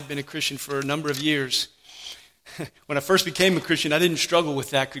been a Christian for a number of years. When I first became a Christian, I didn't struggle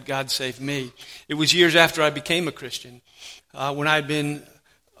with that, could God save me? It was years after I became a Christian, when I had been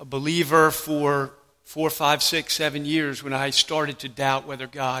a believer for 4, 5, 6, 7 years, when I started to doubt whether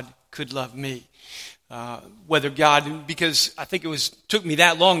God could love me. Because I think took me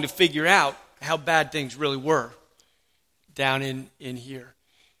that long to figure out how bad things really were down in here.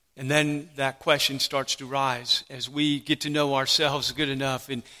 And then that question starts to rise as we get to know ourselves good enough.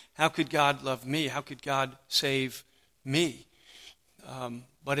 And how could God love me? How could God save me?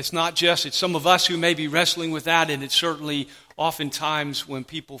 But it's not just, it's some of us who may be wrestling with that, and it's certainly oftentimes when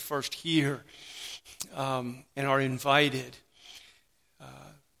people first hear and are invited,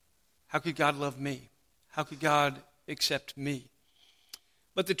 how could God love me? How could God accept me?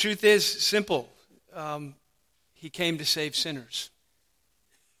 But the truth is simple. He came to save sinners.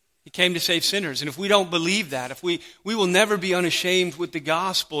 He came to save sinners. And if we don't believe that, if we will never be unashamed with the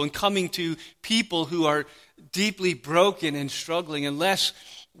gospel and coming to people who are deeply broken and struggling unless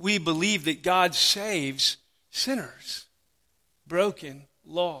we believe that God saves sinners, broken,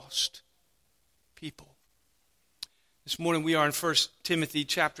 lost people. This morning we are in 1 Timothy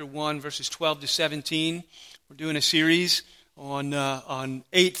chapter 1, verses 12 to 17. We're doing a series on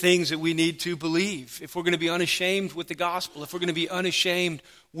 8 things that we need to believe if we're going to be unashamed with the gospel, if we're going to be unashamed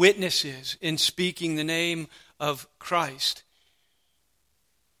witnesses in speaking the name of Christ.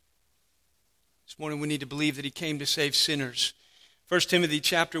 This morning we need to believe that He came to save sinners. 1 Timothy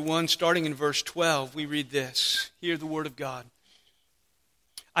chapter 1, starting in verse 12, we read this. Hear the word of God.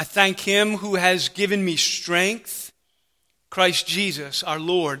 I thank Him who has given me strength, Christ Jesus our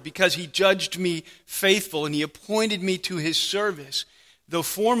Lord, because He judged me faithful and He appointed me to His service. Though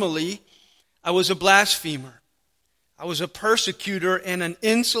formerly I was a blasphemer, I was a persecutor and an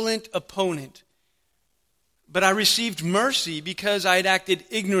insolent opponent. But I received mercy because I had acted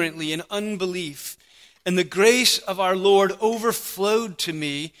ignorantly in unbelief. And the grace of our Lord overflowed to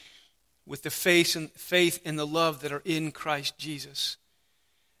me with the faith and the love that are in Christ Jesus.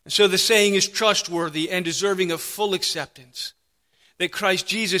 And so the saying is trustworthy and deserving of full acceptance, that Christ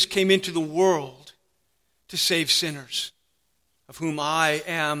Jesus came into the world to save sinners, of whom I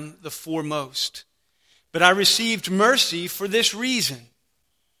am the foremost. But I received mercy for this reason,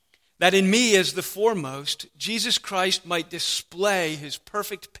 that in me as the foremost, Jesus Christ might display His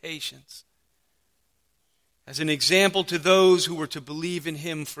perfect patience as an example to those who were to believe in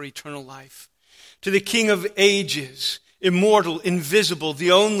Him for eternal life. To the King of ages, immortal, invisible,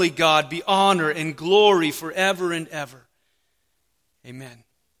 the only God, be honor and glory forever and ever. Amen.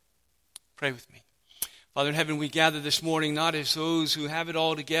 Pray with me. Father in heaven, we gather this morning not as those who have it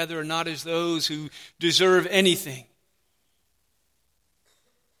all together, or not as those who deserve anything.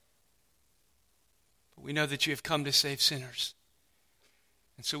 But we know that You have come to save sinners.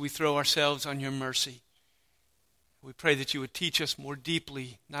 And so we throw ourselves on Your mercy. We pray that You would teach us more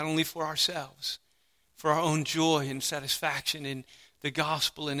deeply, not only for ourselves, for our own joy and satisfaction in the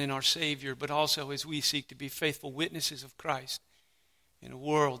gospel and in our Savior, but also as we seek to be faithful witnesses of Christ in a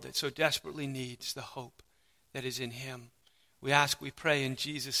world that so desperately needs the hope that is in Him. We ask, we pray in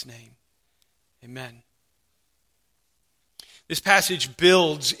Jesus' name. Amen. This passage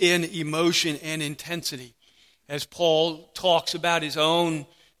builds in emotion and intensity as Paul talks about his own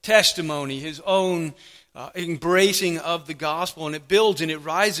testimony, his own embracing of the gospel, and it builds and it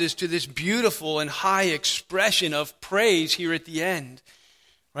rises to this beautiful and high expression of praise here at the end.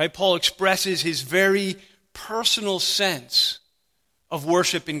 Right? Paul expresses his very personal sense of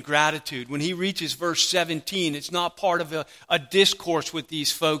worship and gratitude. When he reaches verse 17, it's not part of a discourse with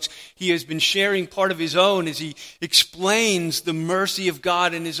these folks. He has been sharing part of his own as he explains the mercy of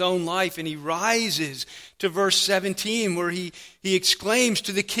God in his own life. And he rises to verse 17 where he exclaims,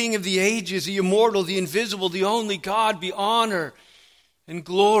 to the King of the ages, the immortal, the invisible, the only God, be honor and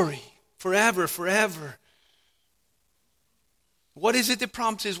glory forever, forever. What is it that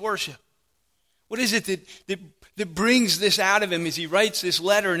prompts his worship? What is it that brings this out of him as he writes this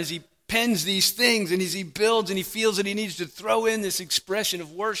letter and as he pens these things and as he builds and he feels that he needs to throw in this expression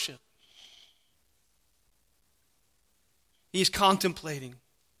of worship? He's contemplating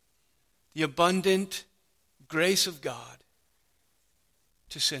the abundant grace of God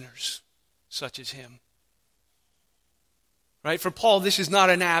to sinners such as him. Right? For Paul, this is not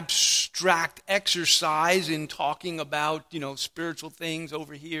an abstract exercise in talking about, spiritual things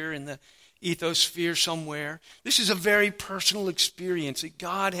over here in the ethosphere somewhere. This is a very personal experience that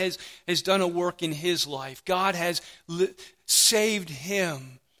God has done a work in his life. God has saved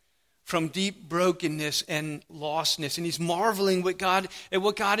him from deep brokenness and lostness, and he's marveling at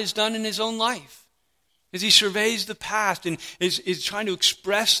what God has done in his own life. As he surveys the past and is trying to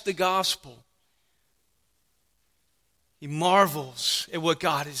express the gospel, he marvels at what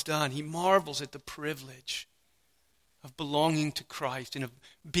God has done. He marvels at the privilege of belonging to Christ and of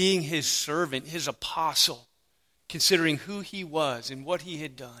being his servant, his apostle, considering who he was and what he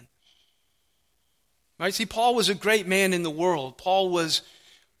had done. Right? See, Paul was a great man in the world. Paul is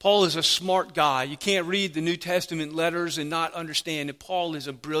a smart guy. You can't read the New Testament letters and not understand that Paul is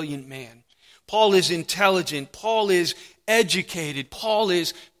a brilliant man. Paul is intelligent. Paul is educated. Paul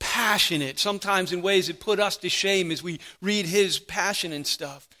is passionate, sometimes in ways that put us to shame as we read his passion and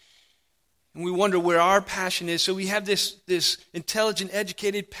stuff. And we wonder where our passion is. So we have this intelligent,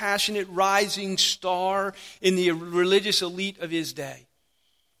 educated, passionate, rising star in the religious elite of his day.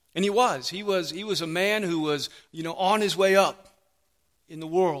 And he was a man who was, on his way up in the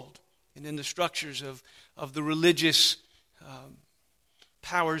world and in the structures of the religious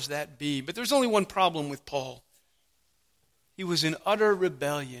powers that be. But there's only one problem with Paul. He was in utter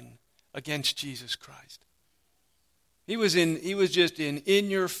rebellion against Jesus Christ. He was just in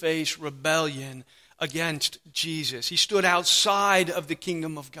your-face rebellion against Jesus. He stood outside of the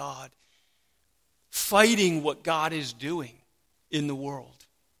kingdom of God, fighting what God is doing in the world.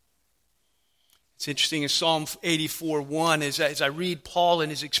 It's interesting in Psalm 84:1, as I read Paul and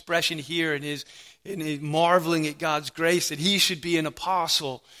his expression here and his marveling at God's grace that he should be an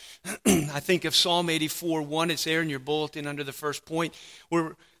apostle. I think of Psalm 84:1. It's there in your bulletin under the first point,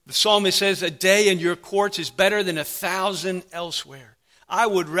 where the psalmist says, "A day in your courts is better than 1,000 elsewhere. I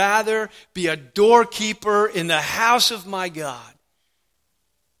would rather be a doorkeeper in the house of my God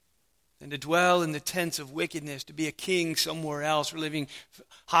than to dwell in the tents of wickedness, to be a king somewhere else, or living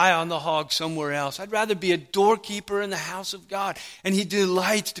high on the hog somewhere else. I'd rather be a doorkeeper in the house of God." And he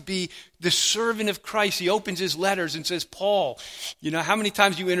delights to be the servant of Christ. He opens his letters and says, Paul, how many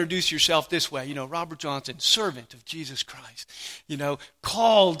times you introduce yourself this way? Robert Johnson, servant of Jesus Christ.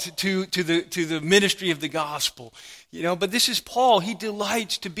 Called to the ministry of the gospel. But this is Paul. He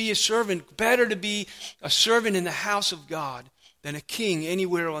delights to be a servant. Better to be a servant in the house of God than a king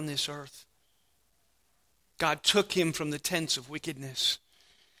anywhere on this earth. God took him from the tents of wickedness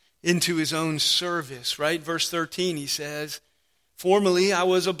into his own service, right? Verse 13, he says, "Formerly I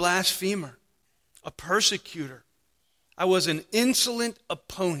was a blasphemer, a persecutor. I was an insolent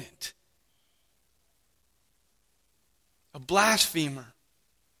opponent." A blasphemer,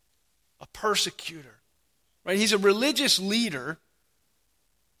 a persecutor, right? He's a religious leader,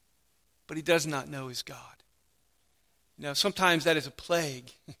 but he does not know his God. Sometimes that is a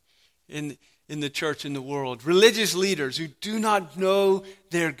plague in the church in the world. Religious leaders who do not know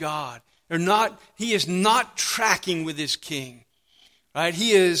their God. He is not tracking with his king. Right?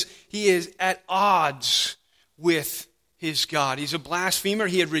 He is at odds with his God. He's a blasphemer.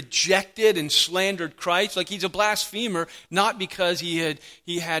 He had rejected and slandered Christ. He's a blasphemer, not because he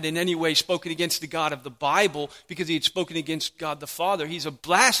had in any way spoken against the God of the Bible, because he had spoken against God the Father. He's a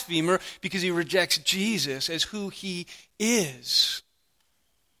blasphemer because he rejects Jesus as who he is.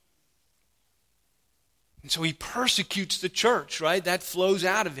 And so he persecutes the church, right? That flows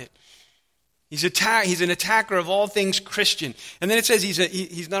out of it. He's an attacker of all things Christian. And then it says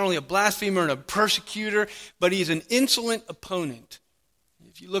he's not only a blasphemer and a persecutor, but he's an insolent opponent.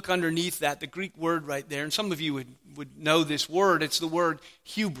 If you look underneath that, the Greek word right there, and some of you would know this word, it's the word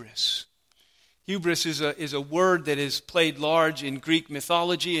hubris. Hubris is a word that is played large in Greek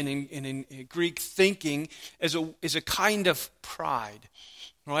mythology and in Greek thinking as a kind of pride.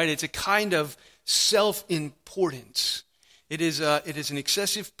 Right? It's a kind of self-importance. It is an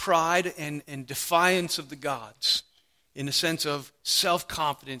excessive pride and defiance of the gods in the sense of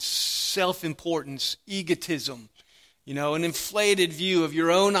self-confidence, self-importance, egotism, an inflated view of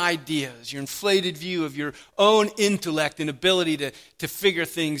your own ideas, your inflated view of your own intellect and ability to figure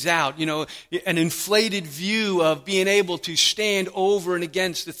things out, an inflated view of being able to stand over and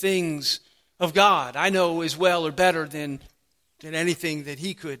against the things of God. I know as well or better than anything that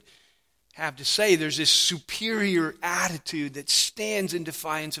he could have to say. There's this superior attitude that stands in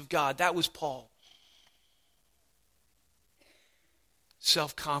defiance of God. That was Paul.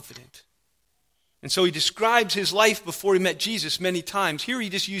 Self-confident. And so he describes his life before he met Jesus many times. Here he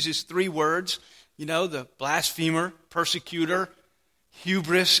just uses 3 words, the blasphemer, persecutor,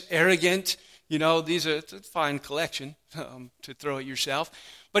 hubris, arrogant. It's a fine collection to throw at yourself.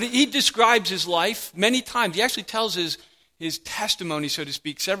 But he describes his life many times. He actually tells his testimony, so to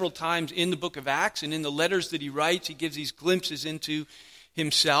speak, several times in the book of Acts and in the letters that he writes. He gives these glimpses into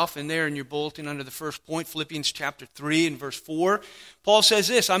himself. And there in your bulletin under the first point, Philippians chapter 3 and verse 4, Paul says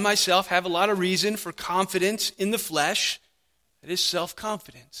this, "I myself have a lot of reason for confidence in the flesh." That is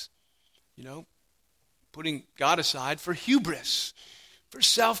self-confidence. putting God aside, for hubris, for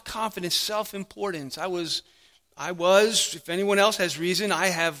self-confidence, self-importance. I was, if anyone else has reason, I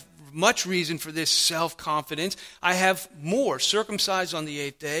have much reason for this self-confidence. I have more. Circumcised on the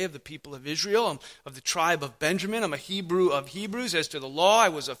 8th day of the people of Israel. I'm of the tribe of Benjamin. I'm a Hebrew of Hebrews. As to the law, I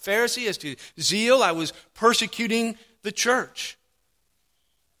was a Pharisee. As to zeal, I was persecuting the church.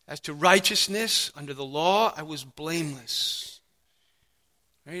 As to righteousness, under the law, I was blameless.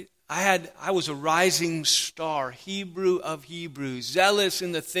 Right? I was a rising star, Hebrew of Hebrews, zealous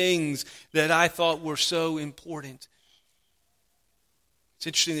in the things that I thought were so important. It's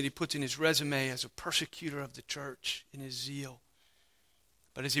interesting that he puts in his resume as a persecutor of the church in his zeal.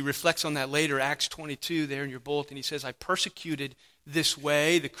 But as he reflects on that later, Acts 22 there in your bulletin, he says, I persecuted this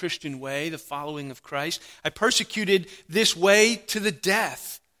way, the Christian way, the following of Christ. I persecuted this way to the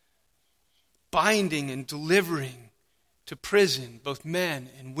death, binding and delivering to prison both men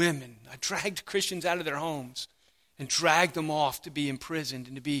and women. I dragged Christians out of their homes and dragged them off to be imprisoned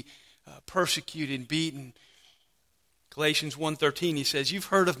and to be persecuted and beaten. Galatians 1:13, he says, you've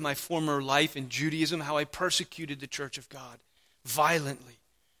heard of my former life in Judaism, how I persecuted the church of God violently,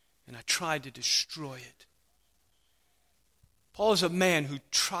 and I tried to destroy it. Paul is a man who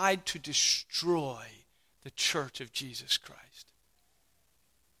tried to destroy the church of Jesus Christ.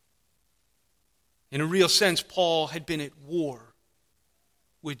 In a real sense, Paul had been at war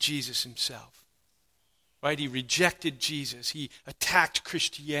with Jesus himself. Right? He rejected Jesus. He attacked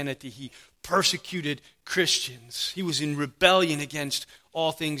Christianity. He persecuted Christians. He was in rebellion against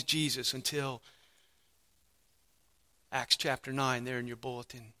all things Jesus until Acts chapter 9 there in your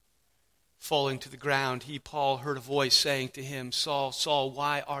bulletin. Falling to the ground, Paul, heard a voice saying to him, Saul, Saul,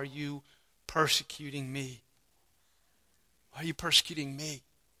 why are you persecuting me? Why are you persecuting me?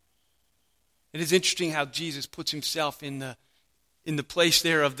 It is interesting how Jesus puts himself in the place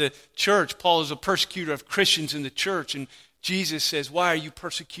there of the church. Paul is a persecutor of Christians in the church, and Jesus says, why are you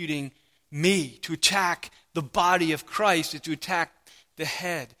persecuting me? To attack the body of Christ is to attack the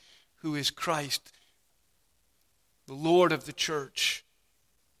head, who is Christ, the Lord of the church,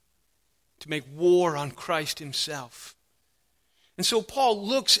 to make war on Christ himself. And so Paul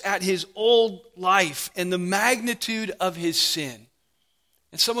looks at his old life and the magnitude of his sin.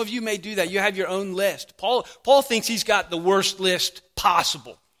 And some of you may do that. You have your own list. Paul thinks he's got the worst list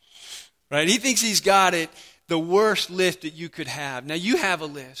possible. Right? He thinks he's got it, the worst list that you could have. Now you have a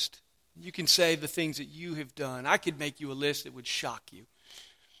list. You can say the things that you have done. I could make you a list that would shock you.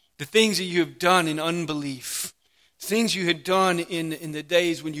 The things that you have done in unbelief. Things you had done in the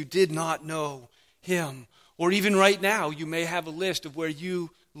days when you did not know him. Or even right now, you may have a list of where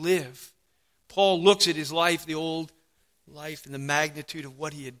you live. Paul looks at his life, the old life, and the magnitude of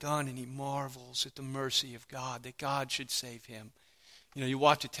what he had done, and he marvels at the mercy of God, that God should save him. You know, you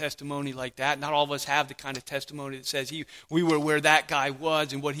watch a testimony like that. Not all of us have the kind of testimony that says we were where that guy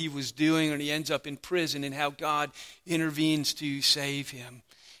was and what he was doing, and he ends up in prison, and how God intervenes to save him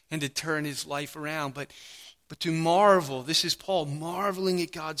and to turn his life around. But to marvel, this is Paul marveling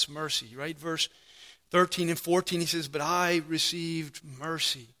at God's mercy, right? Verse 13 and 14, he says, but I received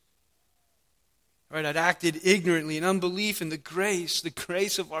mercy. Right, I'd acted ignorantly in unbelief, and the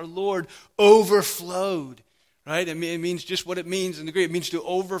grace of our Lord overflowed. Right? I mean, it means just what it means in the Greek. It means to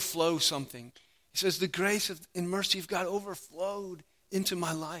overflow something. He says the grace and mercy of God overflowed into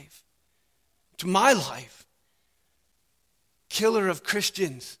my life. To my life. Killer of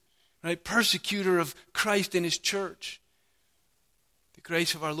Christians. Right? Persecutor of Christ and his church. The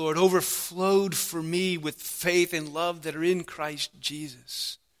grace of our Lord overflowed for me with faith and love that are in Christ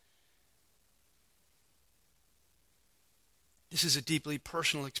Jesus. This is a deeply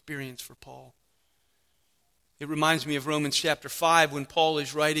personal experience for Paul. It reminds me of Romans chapter 5 when Paul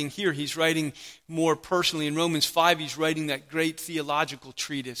is writing here. He's writing more personally. In Romans 5, he's writing that great theological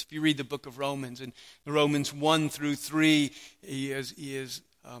treatise. If you read the book of Romans, and Romans 1 through 3, he is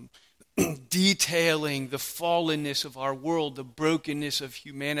detailing the fallenness of our world, the brokenness of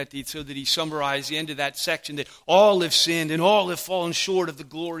humanity, so that he summarized the end of that section that all have sinned and all have fallen short of the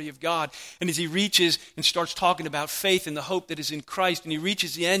glory of God. And as he reaches and starts talking about faith and the hope that is in Christ, and he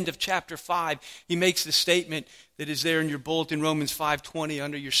reaches the end of chapter 5, he makes the statement that is there in your bulletin, Romans 5:20,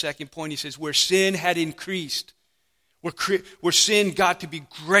 under your second point. He says, where sin had increased, where sin got to be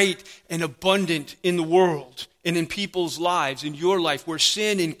great and abundant in the world and in people's lives, in your life, where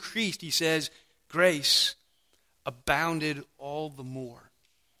sin increased, he says, grace abounded all the more.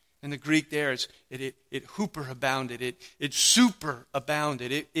 In the Greek there, it hooper abounded, it super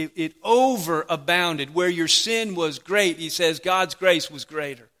abounded, it over abounded. Where your sin was great, he says, God's grace was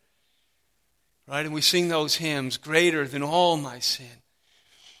greater. Right? And we sing those hymns, greater than all my sin.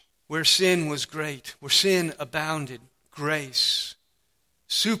 Where sin was great, where sin abounded, grace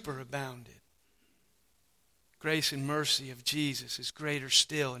superabounded. Grace and mercy of Jesus is greater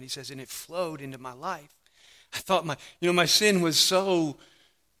still. And he says, and it flowed into my life. I thought my sin was so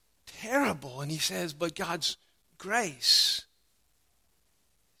terrible. And he says, but God's grace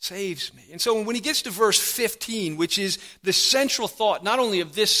saves me. And so when he gets to verse 15, which is the central thought, not only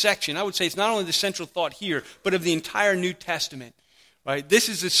of this section, I would say it's not only the central thought here, but of the entire New Testament, right? This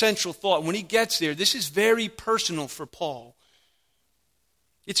is the central thought. When he gets there, this is very personal for Paul.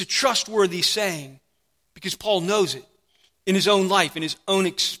 It's a trustworthy saying because Paul knows it in his own life, in his own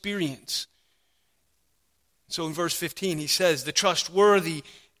experience. So in verse 15, he says, the trustworthy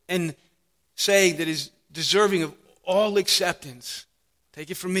and saying that is deserving of all acceptance. Take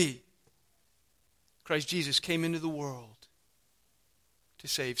it from me. Christ Jesus came into the world to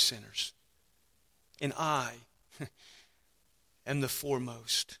save sinners. And I am the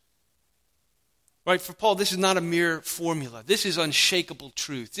foremost. Right, for Paul, this is not a mere formula. This is unshakable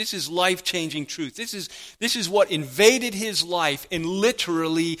truth. This is life-changing truth. This is what invaded his life and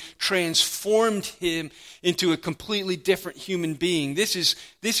literally transformed him into a completely different human being. This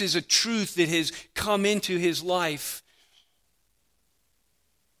is a truth that has come into his life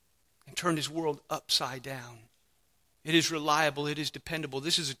and turned his world upside down. It is reliable. It is dependable.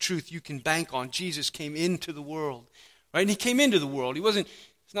 This is a truth you can bank on. Jesus came into the world, right? And he came into the world.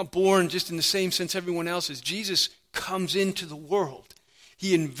 He's not born just in the same sense everyone else is. Jesus comes into the world.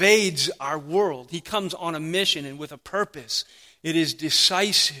 He invades our world. He comes on a mission and with a purpose. It is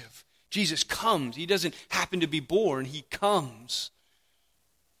decisive. Jesus comes. He doesn't happen to be born. He comes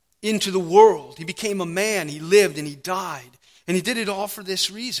into the world. He became a man. He lived and he died. And he did it all for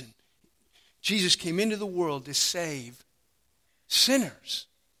this reason. Jesus came into the world to save sinners.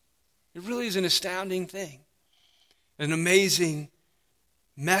 It really is an astounding thing. An amazing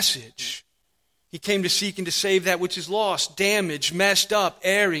message. He came to seek and to save that which is lost, damaged, messed up,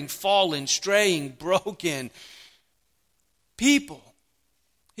 erring, fallen, straying, broken people.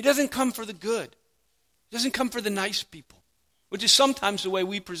 He doesn't come for the good. He doesn't come for the nice people, which is sometimes the way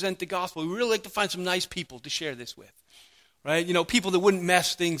we present the gospel. We really like to find some nice people to share this with. Right? People that wouldn't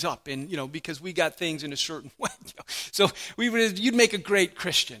mess things up and, because we got things in a certain way. So you'd make a great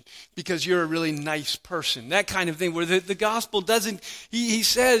Christian because you're a really nice person. That kind of thing where the gospel doesn't, he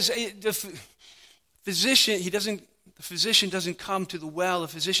says, the physician doesn't come to the well, the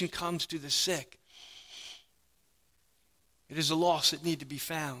physician comes to the sick. It is the lost that need to be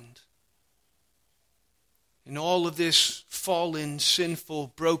found. In all of this fallen,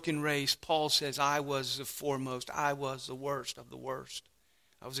 sinful, broken race, Paul says, I was the foremost. I was the worst of the worst.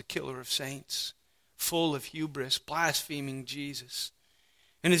 I was a killer of saints, full of hubris, blaspheming Jesus.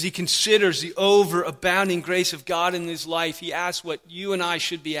 And as he considers the overabounding grace of God in his life, he asks what you and I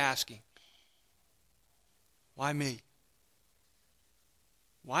should be asking. Why me?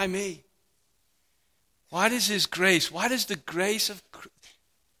 Why me? Why does his grace, why does the grace of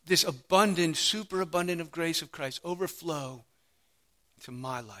this abundant, superabundant of grace of Christ overflow to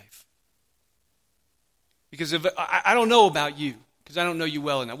my life? Because I don't know about you, because I don't know you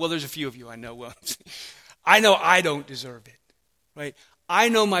well enough. Well, there's a few of you I know well. I know I don't deserve it, right? I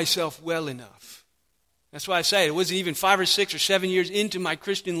know myself well enough. That's why I say it wasn't even 5 or 6 or 7 years into my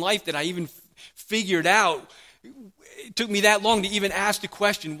Christian life that I even figured out. It took me that long to even ask the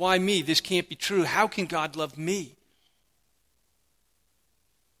question, why me? This can't be true. How can God love me?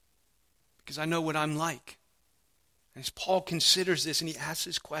 Because I know what I'm like. And as Paul considers this and he asks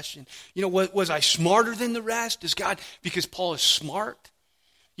this question, was I smarter than the rest? Does God, because Paul is smart?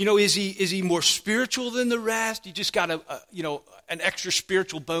 Is he more spiritual than the rest? He just got an extra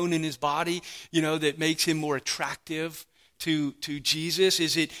spiritual bone in his body, that makes him more attractive to Jesus?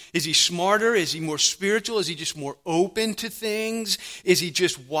 Is he smarter? Is he more spiritual? Is he just more open to things? Is he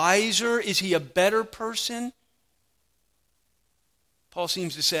just wiser? Is he a better person? Paul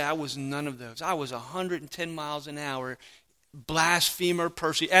seems to say, I was none of those. I was 110 miles an hour, blasphemer,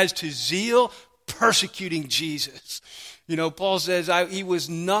 as to zeal, persecuting Jesus. Paul says he was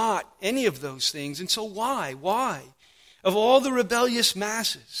not any of those things. And so why? Why? Of all the rebellious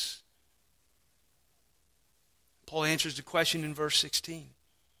masses. Paul answers the question in verse 16.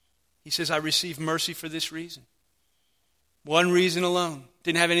 He says, I received mercy for this reason. One reason alone.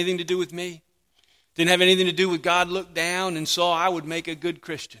 Didn't have anything to do with me. Didn't have anything to do with God looked down and saw I would make a good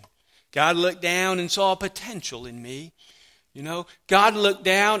Christian. God looked down and saw potential in me. God looked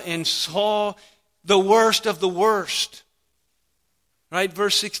down and saw the worst of the worst. Right?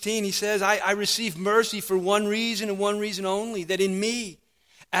 Verse 16, he says, I received mercy for one reason and one reason only, that in me,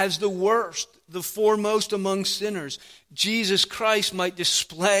 as the worst, the foremost among sinners, Jesus Christ might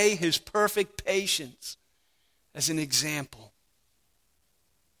display his perfect patience as an example,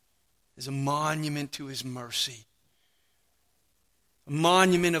 as a monument to his mercy, a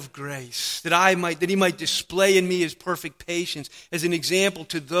monument of grace, that he might display in me his perfect patience as an example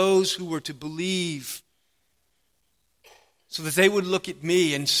to those who were to believe, so that they would look at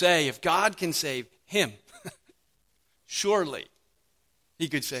me and say, if God can save him, surely he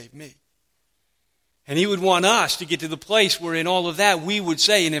could save me. And he would want us to get to the place where in all of that we would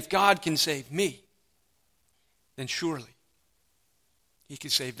say, and if God can save me, then surely he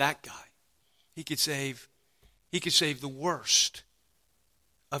could save that guy. He could save the worst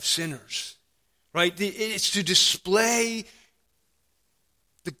of sinners. Right? It's to display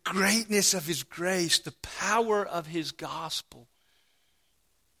the greatness of his grace, the power of his gospel,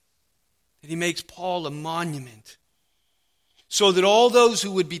 that he makes Paul a monument, so that all those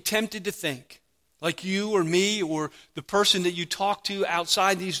who would be tempted to think, like you or me or the person that you talk to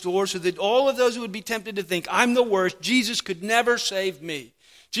outside these doors, so that all of those who would be tempted to think, I'm the worst, Jesus could never save me.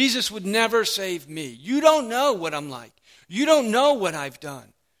 Jesus would never save me. You don't know what I'm like. You don't know what I've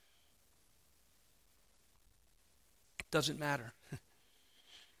done. It doesn't matter.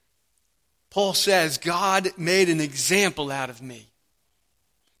 Paul says, God made an example out of me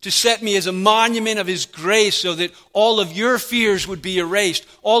to set me as a monument of his grace, so that all of your fears would be erased,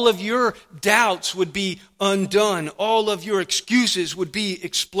 all of your doubts would be undone, all of your excuses would be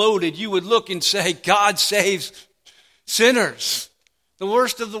exploded. You would look and say, God saves sinners, the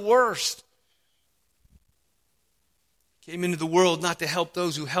worst of the worst. Came into the world not to help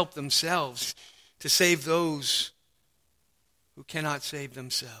those who help themselves, to save those who cannot save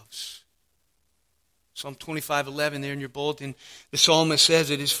themselves. Psalm 25:11 there in your bulletin, the psalmist says,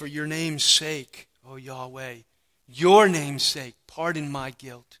 it is for your name's sake, O Yahweh, your name's sake, pardon my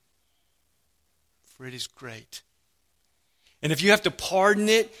guilt, for it is great. And if you have to pardon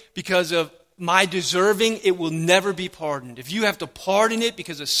it because of my deserving, it will never be pardoned. If you have to pardon it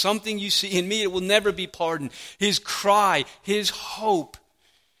because of something you see in me, it will never be pardoned. His cry, his hope,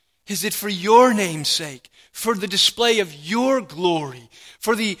 is it for your name's sake, for the display of your glory,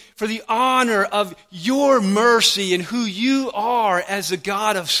 for the honor of your mercy and who you are as a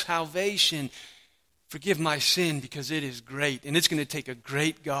God of salvation. Forgive my sin because it is great. And it's going to take a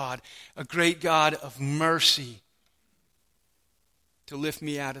great God of mercy to lift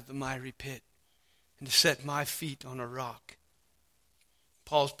me out of the miry pit and to set my feet on a rock.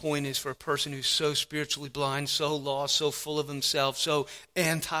 Paul's point is for a person who's so spiritually blind, so lost, so full of himself, so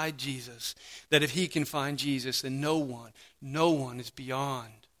anti-Jesus, that if he can find Jesus, then no one is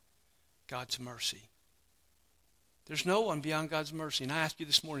beyond God's mercy. There's no one beyond God's mercy. And I ask you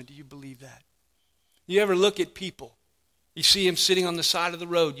this morning, do you believe that? You ever look at people, you see them sitting on the side of the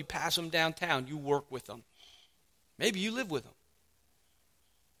road, you pass them downtown, you work with them. Maybe you live with them.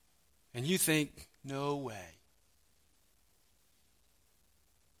 And you think, no way.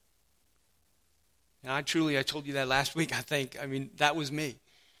 And I told you that last week, that was me.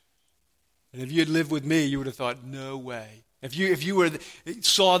 And if you had lived with me, you would have thought, no way. If you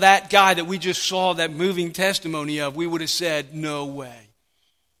saw that guy that we just saw that moving testimony of, we would have said, no way.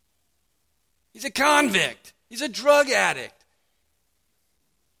 He's a convict. He's a drug addict.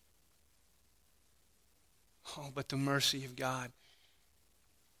 Oh, but the mercy of God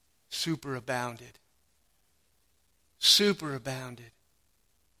superabounded. Superabounded.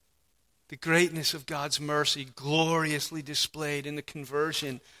 The greatness of God's mercy gloriously displayed in the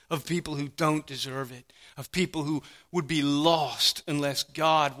conversion of people who don't deserve it, of people who would be lost unless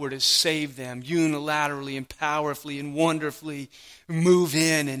God were to save them unilaterally and powerfully and wonderfully, move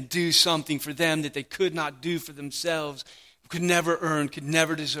in and do something for them that they could not do for themselves, could never earn, could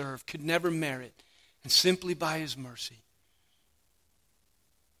never deserve, could never merit, and simply by his mercy.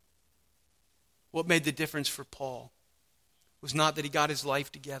 What made the difference for Paul was not that he got his life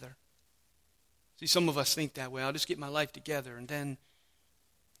together. See, some of us think that way. I'll just get my life together. And then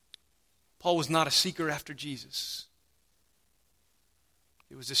Paul was not a seeker after Jesus.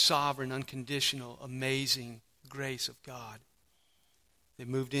 It was the sovereign, unconditional, amazing grace of God that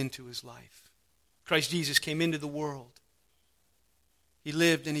moved into his life. Christ Jesus came into the world. He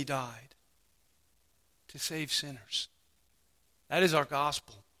lived and he died to save sinners. That is our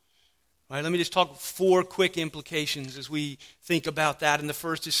gospel. All right, let me just talk 4 quick implications as we think about that. And the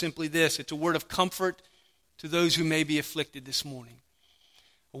first is simply this. It's a word of comfort to those who may be afflicted this morning.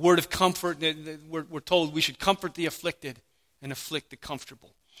 A word of comfort. We're told we should comfort the afflicted and afflict the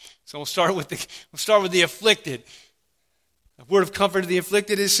comfortable. So we'll start with the afflicted. A word of comfort to the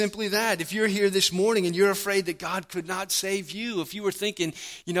afflicted is simply that. If you're here this morning and you're afraid that God could not save you, if you were thinking,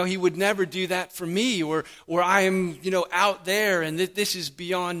 he would never do that for me, or I am, out there and this is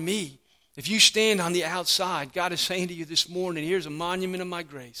beyond me. If you stand on the outside, God is saying to you this morning, here's a monument of my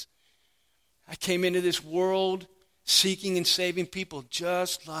grace. I came into this world seeking and saving people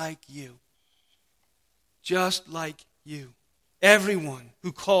just like you. Just like you. Everyone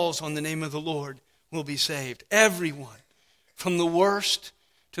who calls on the name of the Lord will be saved. Everyone. From the worst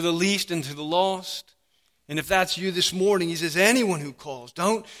to the least and to the lost. And if that's you this morning, he says, anyone who calls,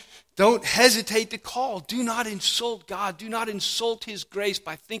 don't hesitate to call. Do not insult God. Do not insult his grace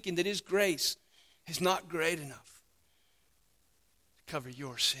by thinking that his grace is not great enough to cover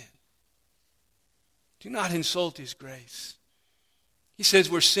your sin. Do not insult his grace. He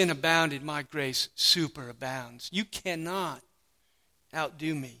says, where sin abounded, my grace superabounds. You cannot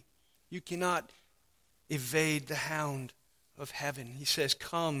outdo me. You cannot evade the hound of heaven. He says,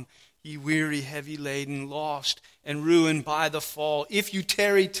 come, ye weary, heavy laden, lost and ruined by the fall. If you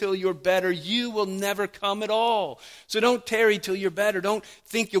tarry till you're better, you will never come at all. So don't tarry till you're better. Don't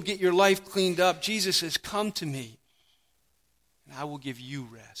think you'll get your life cleaned up. Jesus says, come to me, and I will give you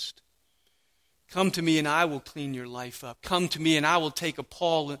rest. Come to me, and I will clean your life up. Come to me, and I will take a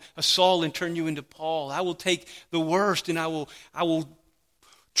Saul, and turn you into Paul. I will take the worst, and I will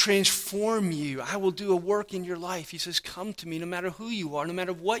transform you. I will do a work in your life. He says, come to me no matter who you are, no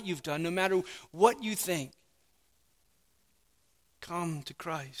matter what you've done, no matter what you think. Come to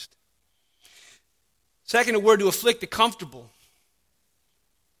Christ. Second, a word to afflict the comfortable.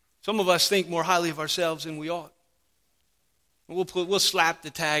 Some of us think more highly of ourselves than we ought. We'll slap the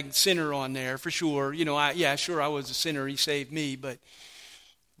tag sinner on there for sure. I was a sinner. He saved me, but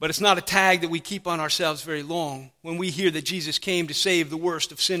it's not a tag that we keep on ourselves very long. When we hear that Jesus came to save the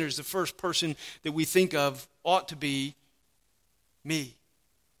worst of sinners, the first person that we think of ought to be me.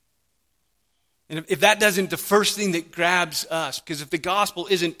 And if that doesn't the first thing that grabs us, because if the gospel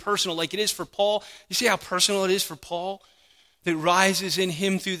isn't personal like it is for Paul, you see how personal it is for Paul? That rises in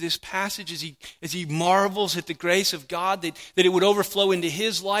him through this passage as he marvels at the grace of God, that it would overflow into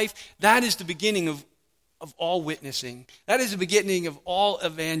his life. That is the beginning of all witnessing. That is the beginning of all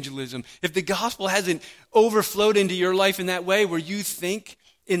evangelism. If the gospel hasn't overflowed into your life in that way where you think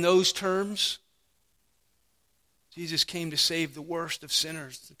in those terms, Jesus came to save the worst of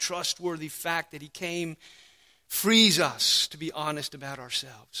sinners. The trustworthy fact that he came frees us to be honest about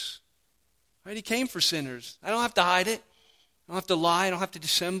ourselves. Right? He came for sinners. I don't have to hide it. I don't have to lie. I don't have to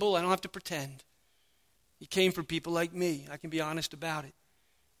dissemble. I don't have to pretend. He came for people like me. I can be honest about it.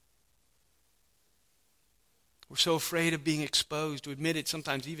 We're so afraid of being exposed to admit it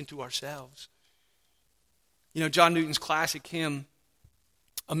sometimes even to ourselves. John Newton's classic hymn,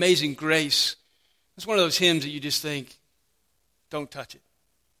 Amazing Grace, it's one of those hymns that you just think, don't touch it.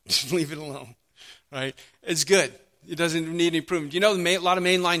 Just leave it alone. Right? It's good. It doesn't need any improvement. A lot of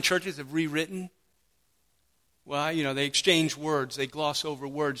mainline churches have rewritten. Well, they exchange words. They gloss over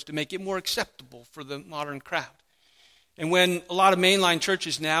words to make it more acceptable for the modern crowd. And when a lot of mainline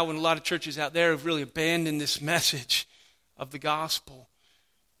churches now, when a lot of churches out there have really abandoned this message of the gospel,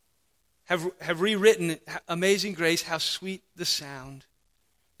 have rewritten Amazing Grace, how sweet the sound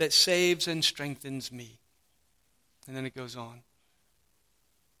that saves and strengthens me. And then it goes on.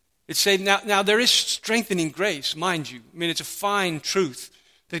 It's saying, now there is strengthening grace, mind you. I mean, it's a fine truth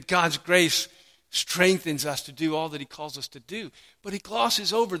that God's grace strengthens us to do all that he calls us to do. But he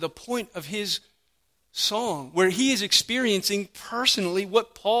glosses over the point of his song, where he is experiencing personally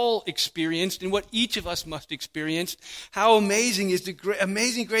what Paul experienced and what each of us must experience. How amazing is the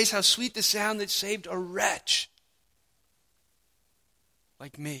amazing grace, how sweet the sound that saved a wretch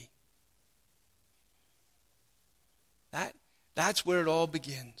like me. That's where it all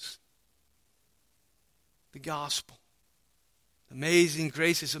begins. The gospel. Amazing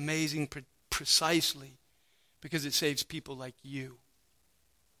grace is amazing precisely because it saves people like you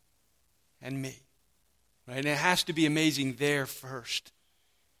and me. Right? And it has to be amazing there first.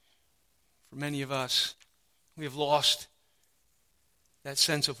 For many of us, we have lost that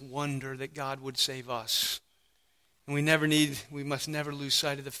sense of wonder that God would save us. And we must never lose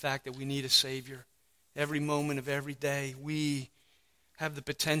sight of the fact that we need a Savior. Every moment of every day, we have the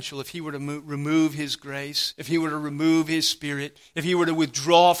potential, if he were to remove his grace, if he were to remove his Spirit, if he were to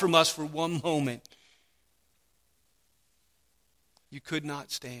withdraw from us for one moment, you could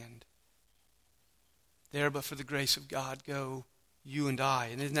not stand. There, but for the grace of God, go you and I.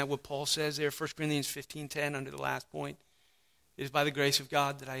 And isn't that what Paul says there, 1 Corinthians 15:10, under the last point? It is by the grace of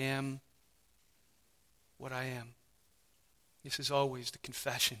God that I am what I am. This is always the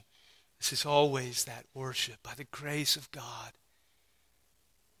confession This is always that worship by the grace of God.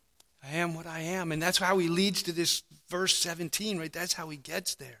 I am what I am. And that's how he leads to this verse 17, right? That's how he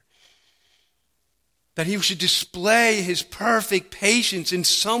gets there. That he should display his perfect patience in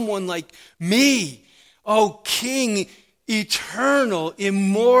someone like me. Oh, King, eternal,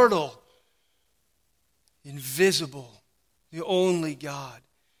 immortal, invisible, the only God.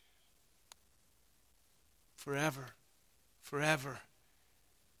 Forever, forever.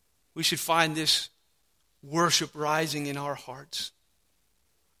 We should find this worship rising in our hearts.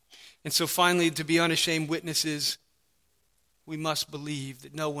 And so finally, to be unashamed witnesses, we must believe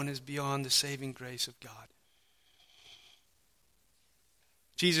that no one is beyond the saving grace of God.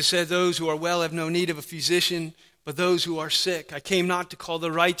 Jesus said, those who are well have no need of a physician, but those who are sick. I came not to call the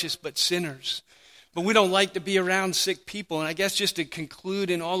righteous, but sinners. But we don't like to be around sick people. And I guess just to conclude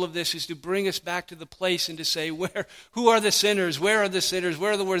in all of this is to bring us back to the place and to say, who are the sinners? Where are the sinners?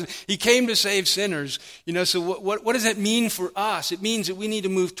 Where are the words? He came to save sinners. So what does that mean for us? It means that we need to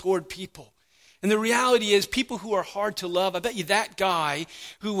move toward people. And the reality is, people who are hard to love, I bet you that guy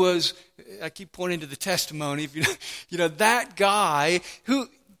who was, I keep pointing to the testimony, that guy who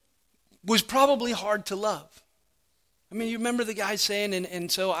was probably hard to love. I mean, you remember the guy saying,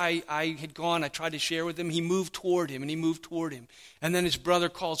 and so I had gone, I tried to share with him, he moved toward him, and he moved toward him. And then his brother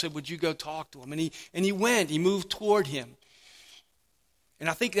called, said, would you go talk to him? And he went, he moved toward him. And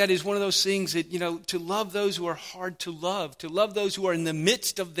I think that is one of those things that, to love those who are hard to love those who are in the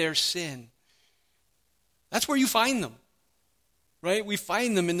midst of their sin. That's where you find them, right? We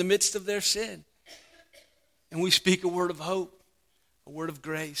find them in the midst of their sin. And we speak a word of hope, a word of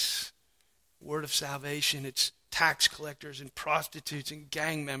grace, a word of salvation. It's tax collectors and prostitutes and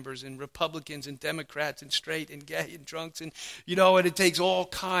gang members and Republicans and Democrats and straight and gay and drunks. And it takes all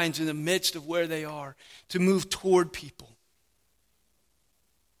kinds in the midst of where they are to move toward people.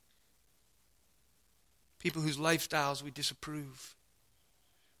 People whose lifestyles we disapprove,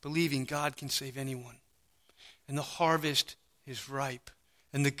 believing God can save anyone. And the harvest is ripe.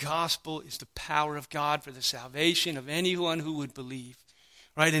 And the gospel is the power of God for the salvation of anyone who would believe.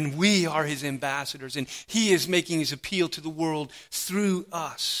 Right? And we are his ambassadors. And he is making his appeal to the world through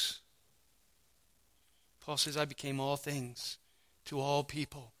us. Paul says, I became all things to all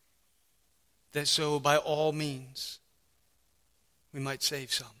people, that so by all means we might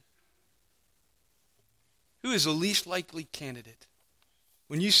save some. Who is the least likely candidate?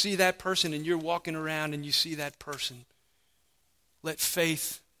 When you see that person and you're walking around and you see that person, let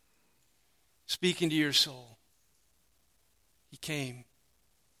faith speak into your soul. He came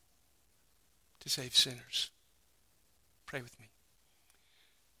to save sinners. Pray with me.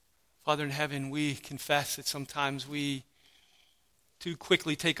 Father in heaven, we confess that sometimes we too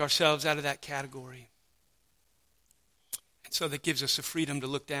quickly take ourselves out of that category. And so that gives us the freedom to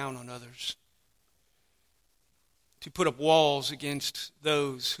look down on others, to put up walls against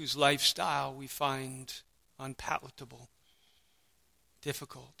those whose lifestyle we find unpalatable,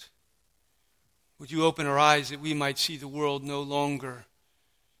 difficult. Would you open our eyes that we might see the world no longer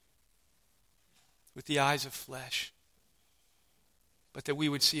with the eyes of flesh, but that we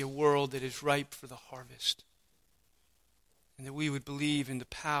would see a world that is ripe for the harvest, and that we would believe in the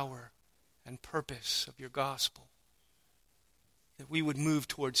power and purpose of your gospel, that we would move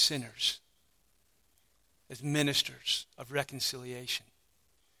towards sinners as ministers of reconciliation.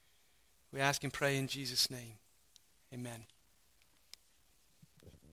 We ask and pray in Jesus' name. Amen.